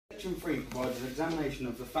Section 3 provides an examination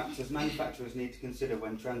of the factors manufacturers need to consider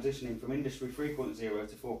when transitioning from Industry 3.0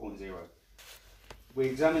 to 4.0. We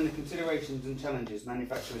examine the considerations and challenges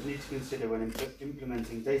manufacturers need to consider when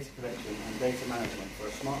implementing data collection and data management for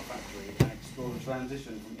a smart factory and explore the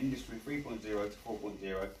transition from Industry 3.0 to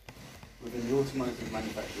 4.0 within the automotive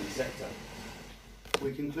manufacturing sector.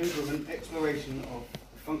 We conclude with an exploration of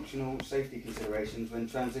the functional safety considerations when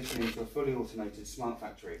transitioning to a fully automated smart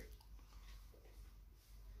factory.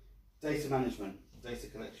 Data management, data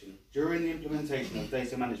collection. During the implementation of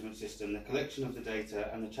data management system, the collection of the data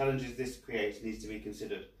and the challenges this creates needs to be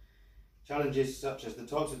considered. Challenges such as the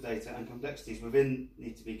types of data and complexities within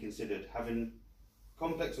need to be considered. Having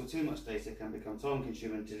complex or too much data can become time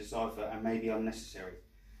consuming to decipher and may be unnecessary.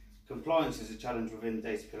 Compliance is a challenge within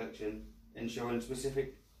data collection, ensuring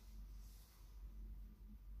specific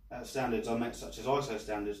standards are met, such as ISO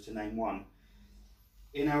standards, to name one.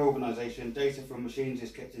 In our organisation, data from machines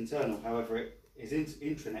is kept internal, however it is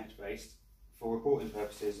intranet based for reporting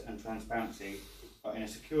purposes and transparency, but in a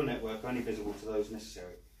secure network only visible to those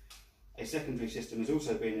necessary. A secondary system is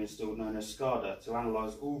also being installed known as SCADA to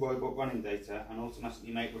analyse all robot running data and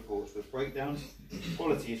automatically make reports with breakdowns,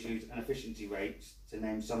 quality issues and efficiency rates, to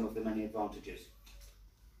name some of the many advantages.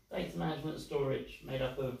 Data management and storage, made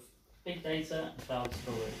up of big data and cloud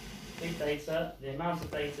storage. Big data, the amount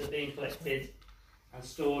of data being collected and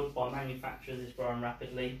stored by manufacturers is growing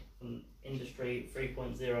rapidly from Industry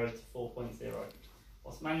 3.0 to 4.0.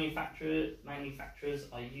 Whilst manufacturers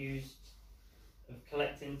are used of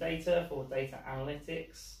collecting data for data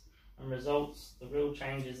analytics and results, the real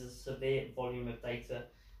change is a severe volume of data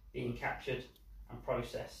being captured and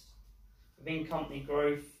processed. Within company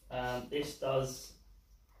growth, this does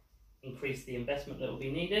increase the investment that will be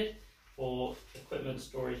needed for equipment,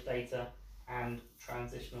 storage data and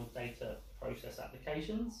transitional data process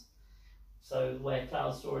applications. So where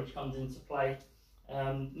cloud storage comes into play,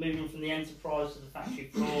 moving from the enterprise to the factory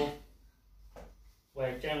floor,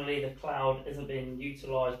 where generally the cloud isn't being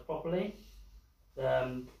utilised properly.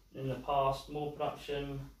 In the past, more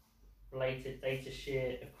production related data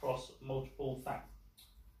shared across multiple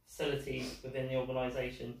facilities within the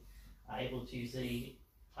organisation are able to use the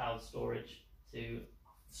cloud storage to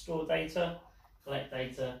store data, collect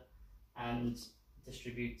data and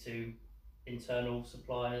distribute to internal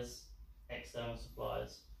suppliers, external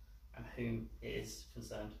suppliers and whom it is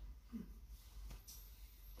concerned.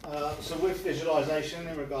 So with visualization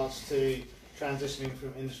in regards to transitioning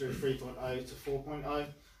from Industry 3.0 to 4.0,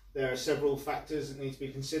 there are several factors that need to be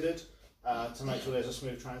considered to make sure there's a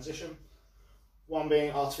smooth transition. One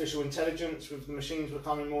being artificial intelligence. With the machines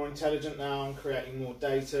becoming more intelligent now and creating more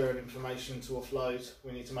data and information to offload,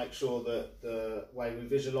 we need to make sure that the way we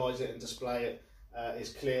visualize it and display it is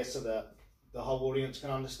clear so that the whole audience can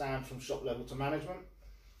understand from shop level to management.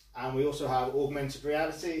 And we also have augmented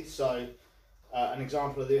reality. So an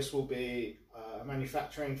example of this will be a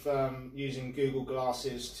manufacturing firm using Google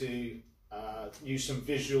Glasses to use some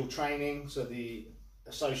visual training so the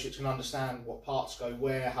associates can understand what parts go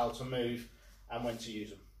where, how to move and when to use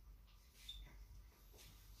them.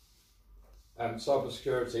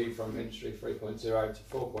 Cybersecurity from Industry 3.0 to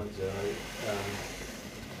 4.0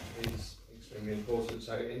 is extremely important.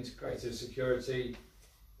 So integrated security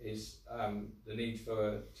is the need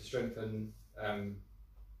to strengthen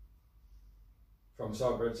from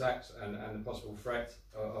cyber attacks and the possible threat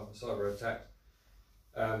of a cyber attack.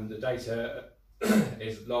 The data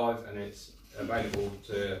is live and it's available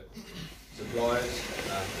to suppliers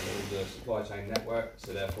and all the supply chain network,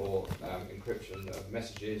 so therefore encryption of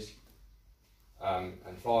messages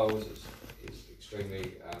and files is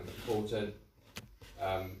extremely important.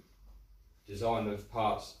 Design of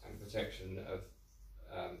parts and protection of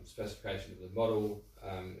specification of the model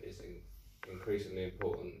is increasingly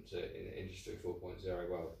important in Industry 4.0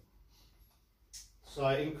 world. So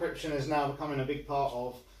encryption is now becoming a big part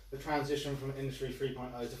of the transition from Industry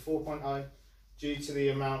 3.0 to 4.0. Due to the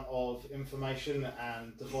amount of information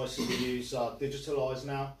and devices we use are digitalised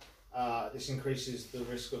now, this increases the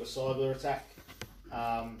risk of a cyber attack.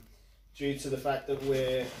 Due to the fact that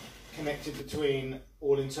we're connected between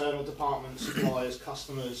all internal departments, suppliers,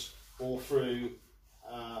 customers, or through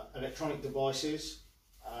electronic devices,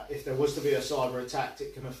 if there was to be a cyber attack,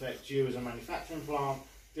 it can affect you as a manufacturing plant,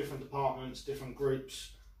 different departments, different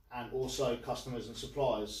groups, and also customers and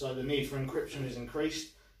suppliers. So the need for encryption is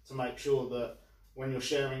increased to make sure that when you're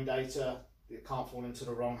sharing data, it can't fall into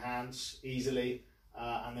the wrong hands easily,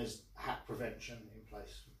 and there's hack prevention in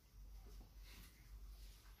place.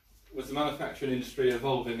 With the manufacturing industry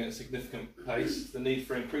evolving at a significant pace, the need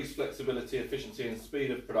for increased flexibility, efficiency and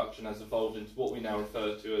speed of production has evolved into what we now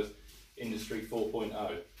refer to as Industry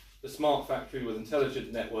 4.0. The smart factory with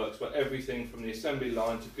intelligent networks where everything from the assembly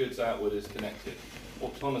line to goods outward is connected.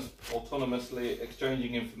 Autonomously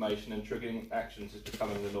exchanging information and triggering actions is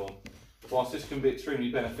becoming the norm. Whilst this can be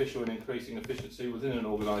extremely beneficial in increasing efficiency within an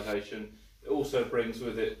organisation, it also brings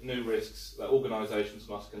with it new risks that organisations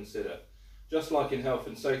must consider. Just like in health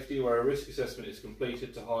and safety, where a risk assessment is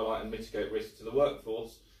completed to highlight and mitigate risks to the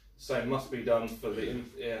workforce, the same must be done for the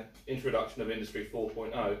introduction of Industry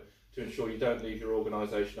 4.0 to ensure you don't leave your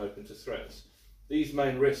organisation open to threats. These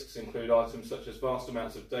main risks include items such as vast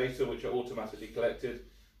amounts of data which are automatically collected,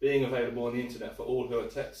 being available on the internet for all who are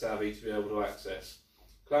tech savvy to be able to access.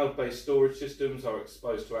 Cloud-based storage systems are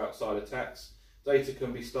exposed to outside attacks, data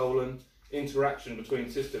can be stolen, interaction between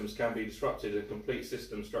systems can be disrupted and complete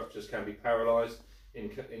system structures can be paralysed in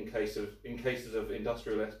cases of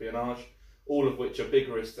industrial espionage, all of which are big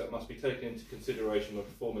risks that must be taken into consideration when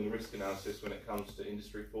performing risk analysis when it comes to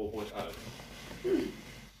Industry 4.0.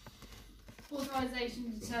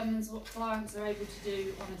 Authorisation determines what clients are able to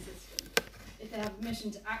do on a system, if they have permission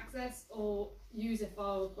to access or use a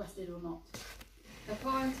file requested or not. The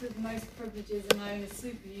clients with most privileges are known as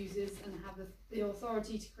super users and have the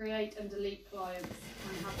authority to create and delete clients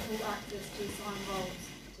and have full access to assign roles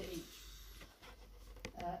to each.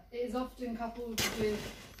 It is often coupled with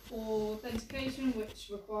authentication, which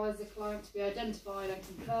requires the client to be identified and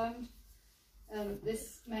confirmed.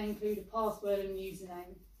 This may include a password and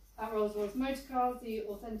username. At Rolls-Royce Motor Cars, the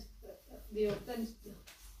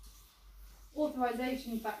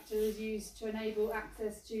authorization factor is used to enable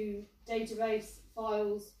access to database,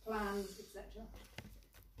 files, plans, etc.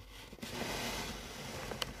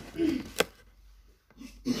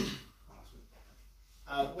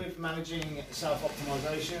 With managing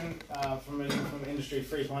self-optimization, from moving from Industry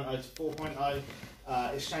 3.0 to 4.0,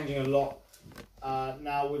 it's changing a lot.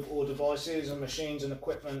 Now with all devices and machines and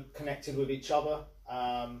equipment connected with each other,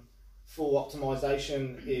 full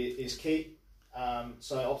optimization is key.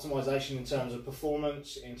 So optimization in terms of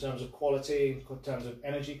performance, in terms of quality, in terms of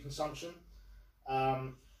energy consumption.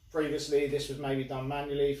 Previously this was maybe done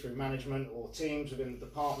manually through management or teams within the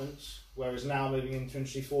departments, whereas now moving into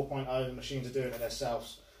Industry 4.0, the machines are doing it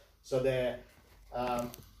themselves. So they're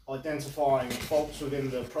identifying faults within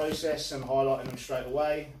the process and highlighting them straight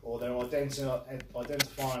away, or they're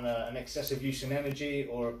identifying an excessive use in energy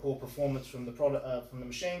or a poor performance from the product from the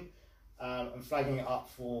machine, and flagging it up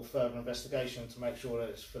for further investigation to make sure that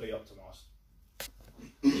it's fully optimised.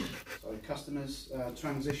 So customers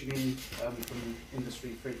transitioning from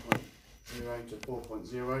Industry 3.0 to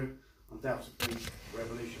 4.0 undoubtedly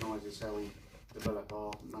revolutionises how we develop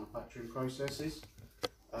our manufacturing processes,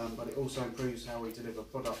 but it also improves how we deliver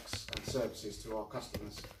products and services to our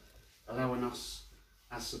customers, allowing us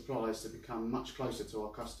as suppliers to become much closer to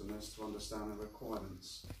our customers to understand their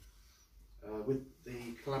requirements. With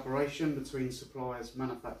the collaboration between suppliers,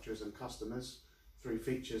 manufacturers and customers through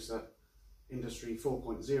features that Industry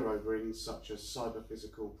 4.0 brings, such as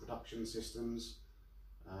cyber-physical production systems,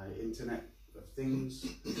 Internet of Things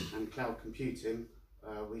and cloud computing,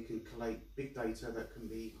 we can collate big data that can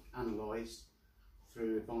be analysed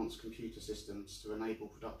through advanced computer systems to enable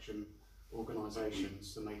production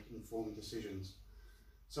organisations to make informed decisions.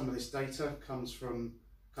 Some of this data comes from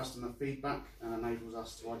customer feedback and enables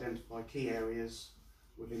us to identify key areas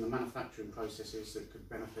within the manufacturing processes that could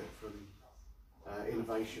benefit from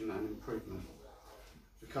innovation and improvement.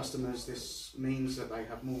 For customers, this means that they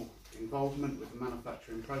have more involvement with the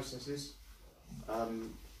manufacturing processes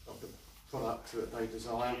of the product that they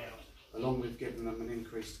desire, along with giving them an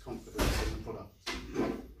increased confidence in the product.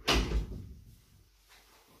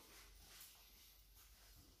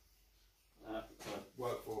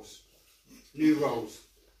 Workforce. New roles.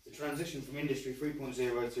 The transition from Industry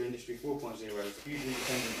 3.0 to Industry 4.0 is hugely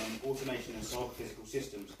dependent on automation and cyber-physical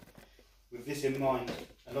systems. With this in mind,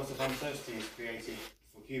 a lot of uncertainty is created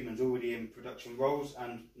for humans already in production roles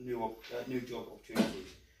and new job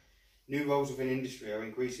opportunities. New roles within industry are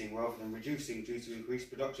increasing rather than reducing due to increased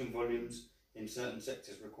production volumes in certain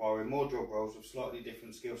sectors requiring more job roles with slightly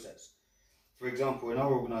different skill sets. For example, in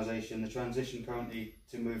our organisation, the transition currently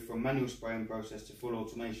to move from manual spraying process to full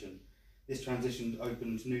automation. This transition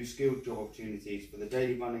opens new skilled job opportunities for the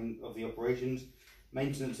daily running of the operations,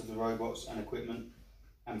 maintenance of the robots and equipment,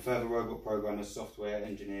 and further robot programmers, software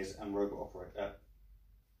engineers and robot operators.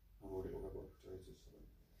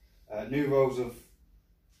 New roles of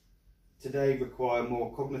today require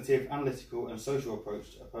more cognitive, analytical and social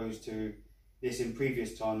approach opposed to this in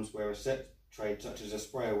previous times where a set trade such as a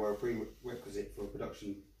sprayer were a prerequisite for a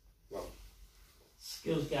production role.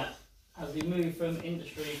 Skills gap. As we move from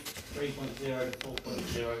Industry 3.0 to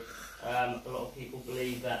 4.0, a lot of people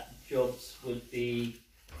believe that jobs would be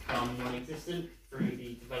become non-existent through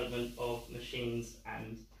the development of machines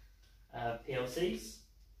and PLCs.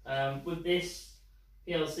 With this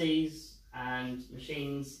PLCs and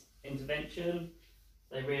machines intervention,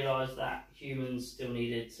 they realised that humans still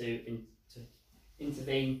needed to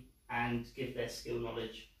intervene and give their skill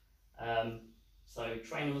knowledge. So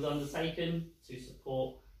training was undertaken to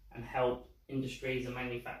support and help industries and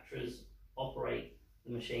manufacturers operate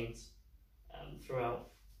the machines throughout.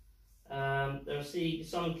 There are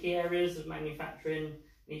some key areas of manufacturing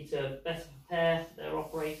need to better prepare their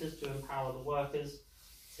operators to empower the workers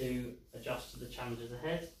to adjust to the challenges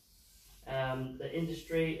ahead. The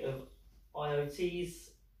industry of IoTs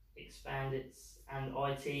expand its and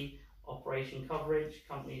IT operation coverage.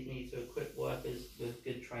 Companies need to equip workers with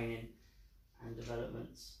good training and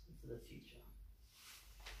developments for the future.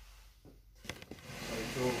 So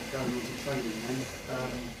for going on to training then,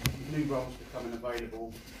 new roles becoming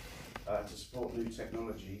available to support new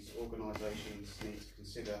technologies, organisations need to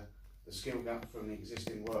consider the skill gap from the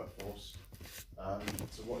existing workforce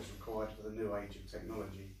to what is required for the new age of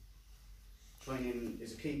technology. Training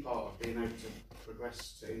is a key part of being able to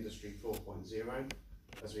progress to Industry 4.0,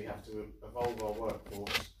 as we have to evolve our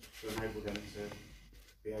workforce to enable them to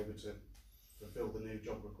be able to fulfil the new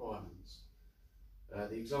job requirements.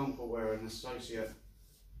 The example where an associate,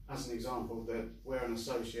 as an example, that where an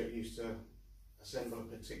associate used to assemble a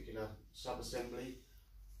particular sub-assembly,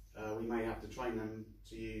 we may have to train them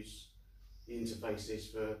to use the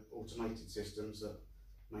interfaces for automated systems that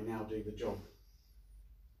may now do the job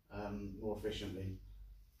more efficiently.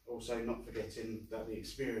 Also, not forgetting that the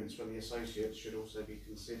experience from the associates should also be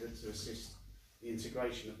considered to assist the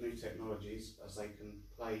integration of new technologies, as they can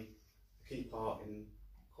play a key part in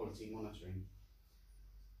quality monitoring.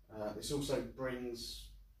 This also brings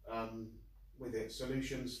with it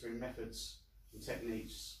solutions through methods and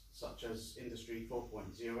techniques such as Industry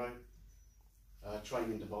 4.0,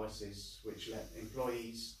 training devices which let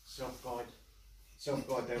employees self-guide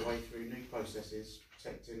their way through new processes,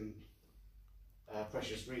 protecting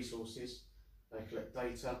precious resources. They collect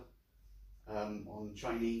data on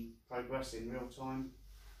trainee progress in real time,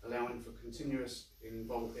 allowing for continuous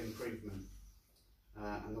improvement.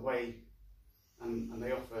 And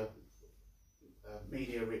they offer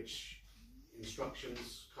media-rich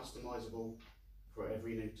instructions, customisable for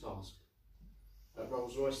every new task. At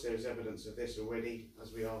Rolls-Royce, there is evidence of this already,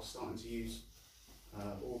 as we are starting to use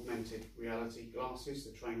augmented reality glasses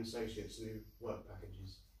to train associates new work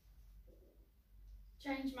packages.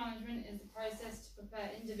 Change management is the process to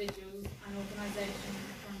prepare individuals and organisations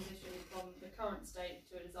to transition from the current state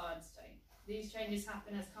to a desired state. These changes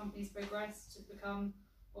happen as companies progress to become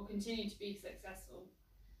or continue to be successful.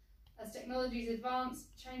 As technologies advance,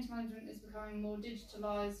 change management is becoming more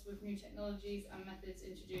digitalised with new technologies and methods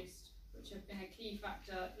introduced, which have been a key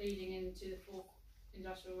factor leading into the fourth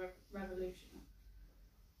industrial revolution.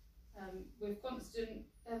 With constant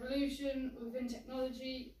evolution within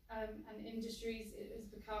technology and industries, it has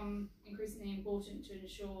become increasingly important to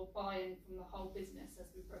ensure buy-in from the whole business as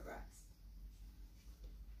we progress.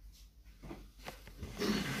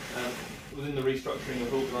 Within the restructuring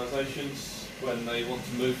of organisations, when they want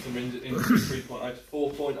to move from Industry 3.0 to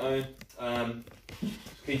 4.0,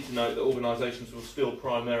 it's key to note that organisations will still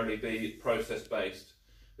primarily be process-based.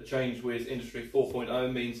 The change with Industry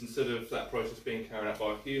 4.0 means instead of that process being carried out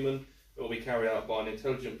by a human, it will be carried out by an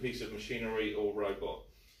intelligent piece of machinery or robot.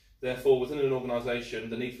 Therefore, within an organisation,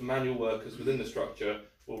 the need for manual workers within the structure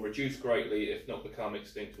will reduce greatly, if not become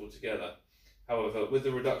extinct altogether. However, with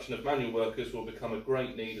the reduction of manual workers will become a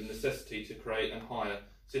great need and necessity to create and hire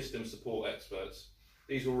system support experts.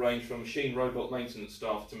 These will range from machine robot maintenance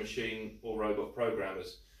staff to machine or robot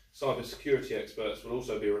programmers. Cyber security experts will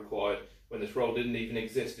also be required when this role didn't even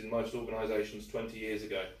exist in most organisations 20 years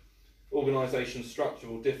ago. Organisation structure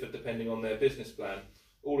will differ depending on their business plan.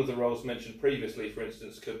 All of the roles mentioned previously, for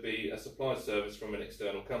instance, could be a supply service from an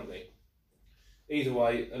external company. Either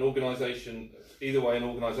way, an organisation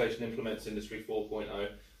implements Industry 4.0,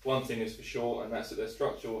 one thing is for sure, and that's that their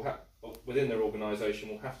structure within their organisation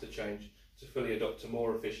will have to change to fully adopt a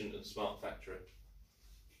more efficient and smart factory.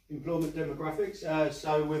 Employment demographics.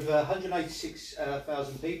 So with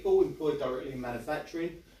 186,000 people employed directly in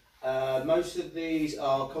manufacturing, most of these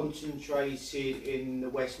are concentrated in the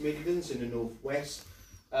West Midlands and the North West,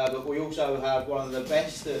 but we also have one of the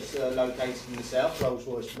best that's located in the South,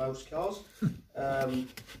 Rolls-Royce Most Cars.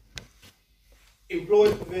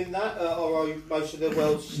 Employed within that are most of the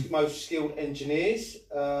world's most skilled engineers,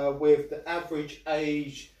 with the average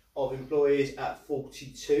age of employees at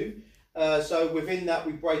 42. So within that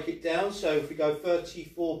we break it down, so if we go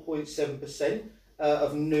 34.7%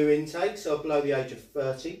 of new intake, so below the age of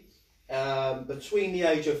 30. Between the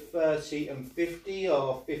age of 30 and 50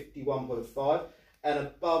 are 51.5, and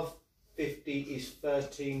above 50 is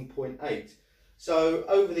 13.8. So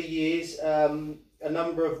over the years, a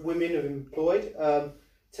number of women have employed,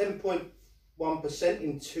 10.1%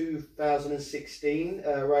 in 2016,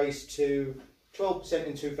 raised to 12%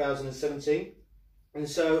 in 2017. And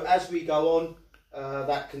so as we go on,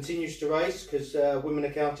 that continues to raise, because women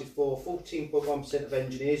accounted for 14.1% of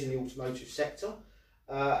engineers in the automotive sector,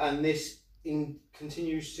 and this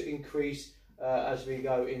continues to increase as we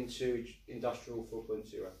go into Industrial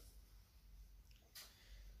 4.0.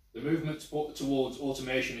 The movement towards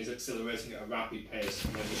automation is accelerating at a rapid pace,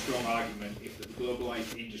 and there's a strong argument if the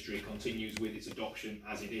globalised industry continues with its adoption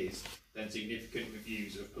as it is, then significant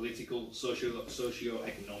reviews of political,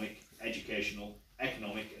 socio-economic, educational,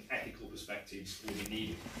 economic and ethical perspectives will be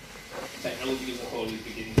needed. Technology as a whole is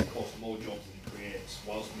beginning to cost more jobs than it creates.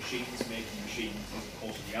 Whilst machines making machines is of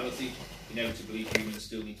course a reality, inevitably humans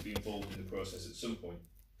still need to be involved in the process at some point.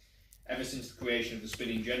 Ever since the creation of the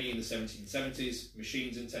spinning jenny in the 1770s,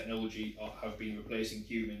 machines and technology have been replacing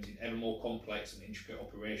humans in ever more complex and intricate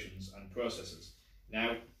operations and processes.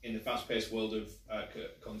 Now, in the fast-paced world of the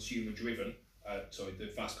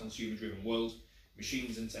fast consumer-driven world,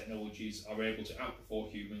 machines and technologies are able to outperform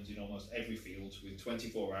humans in almost every field with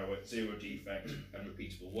 24-hour, zero-defect and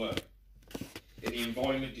repeatable work. In the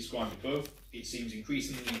environment described above, it seems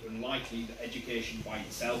increasingly unlikely that education by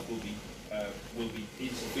itself will be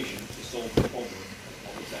insufficient to solve the problem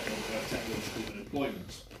of technological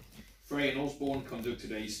unemployment. Frey and Osborne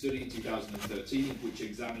conducted a study in 2013 which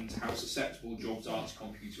examined how susceptible jobs are to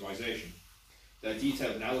computerisation. Their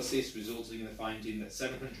detailed analysis resulted in the finding that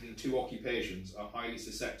 702 occupations are highly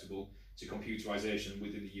susceptible to computerisation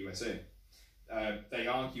within the USA. They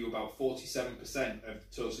argue about 47% of the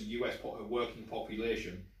total US working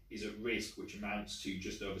population is at risk, which amounts to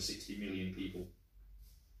just over 60 million people.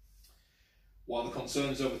 While the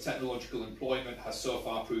concerns over technological employment has so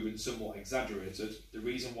far proven somewhat exaggerated, the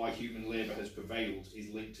reason why human labour has prevailed is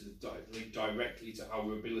linked directly to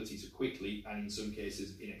our ability to quickly, and in some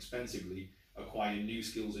cases inexpensively, acquire new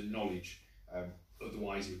skills and knowledge,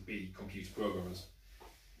 otherwise it would be computer programmers.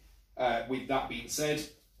 With that being said,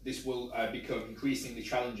 this will become increasingly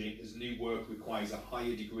challenging as new work requires a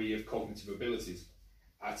higher degree of cognitive abilities.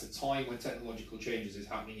 At a time when technological changes is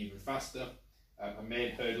happening even faster, a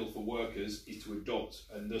main hurdle for workers is to adopt,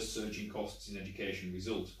 and thus surging costs in education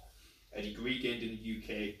result. A degree gained in the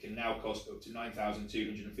UK can now cost up to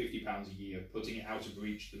 £9,250 a year, putting it out of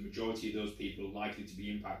reach the majority of those people likely to be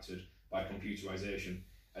impacted by computerisation,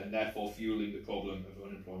 and therefore fuelling the problem of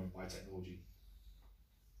unemployment by technology.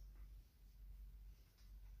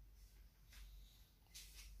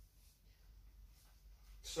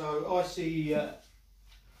 So ICE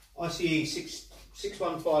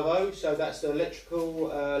 6150, so that's the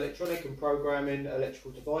electronic and programming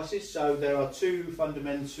electrical devices. So there are two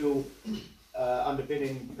fundamental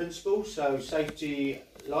underpinning principles. So safety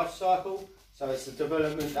life cycle, so it's the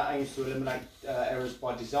development that aims to eliminate errors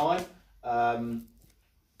by design, and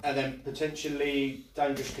then potentially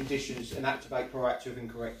dangerous conditions and activate proactive and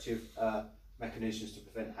corrective mechanisms to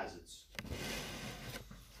prevent hazards.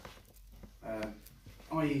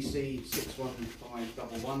 IEC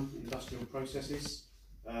 61511, industrial processes.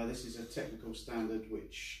 This is a technical standard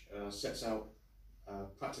which sets out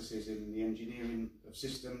practices in the engineering of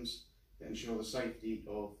systems that ensure the safety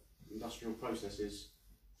of industrial processes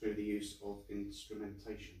through the use of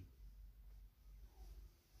instrumentation.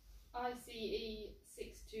 ICE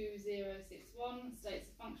 62061 states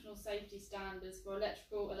the functional safety standards for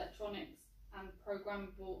electrical, electronics and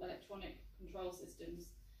programmable electronic control systems,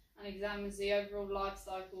 and examines the overall life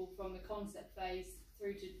cycle from the concept phase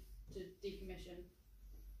through to decommission.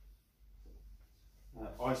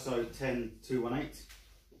 ISO 10218,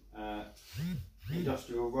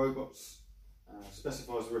 industrial robots,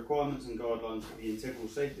 specifies the requirements and guidelines for the integral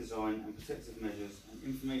safe design and protective measures and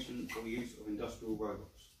information for use of industrial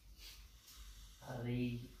robots.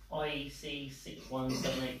 The IEC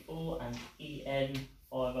 61784 and EN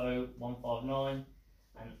 50159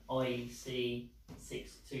 and IEC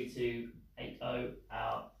 62280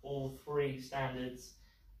 are all three standards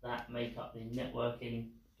that make up the networking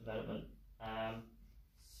development,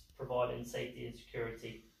 providing safety and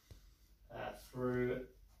security through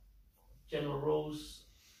general rules,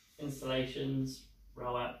 installations,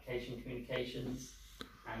 rail application communications,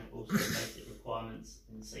 and also basic requirements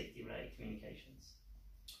in safety related communications.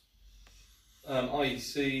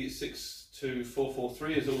 IEC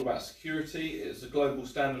 62443 is all about security. It's a global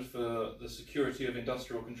standard for the security of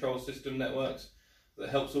industrial control system networks. that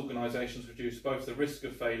helps organisations reduce both the risk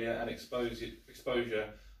of failure and exposure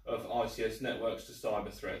of ICS networks to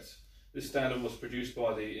cyber threats. This standard was produced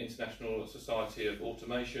by the International Society of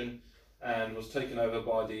Automation and was taken over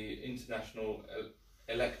by the International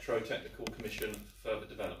Electrotechnical Commission for further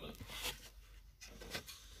development.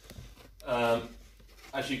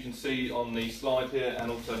 As you can see on the slide here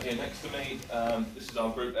and also here next to me, this is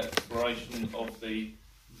our group exploration of the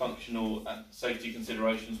functional and safety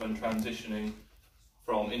considerations when transitioning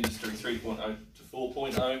from Industry 3.0 to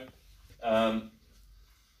 4.0.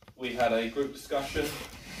 We had a group discussion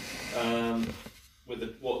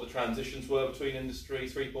with what the transitions were between Industry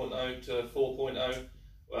 3.0 to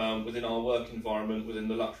 4.0 within our work environment within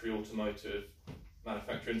the luxury automotive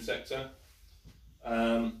manufacturing sector.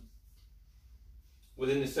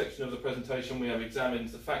 Within this section of the presentation, we have examined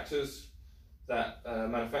the factors that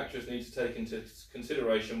manufacturers need to take into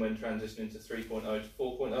consideration when transitioning to 3.0 to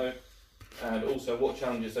 4.0, and also what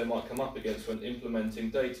challenges they might come up against when implementing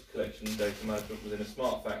data collection and data management within a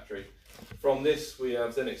smart factory. From this, we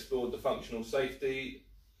have then explored the functional safety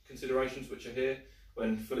considerations which are here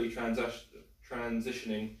when fully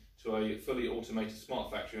transitioning to a fully automated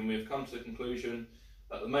smart factory, and we have come to the conclusion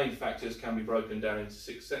that the main factors can be broken down into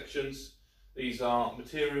 6 sections. These are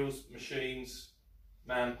materials, machines,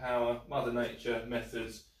 manpower, mother nature,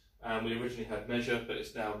 methods, and we originally had measure, but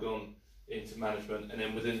it's now gone into management, and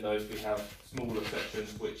then within those we have smaller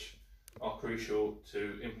sections which are crucial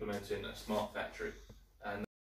to implementing a smart factory.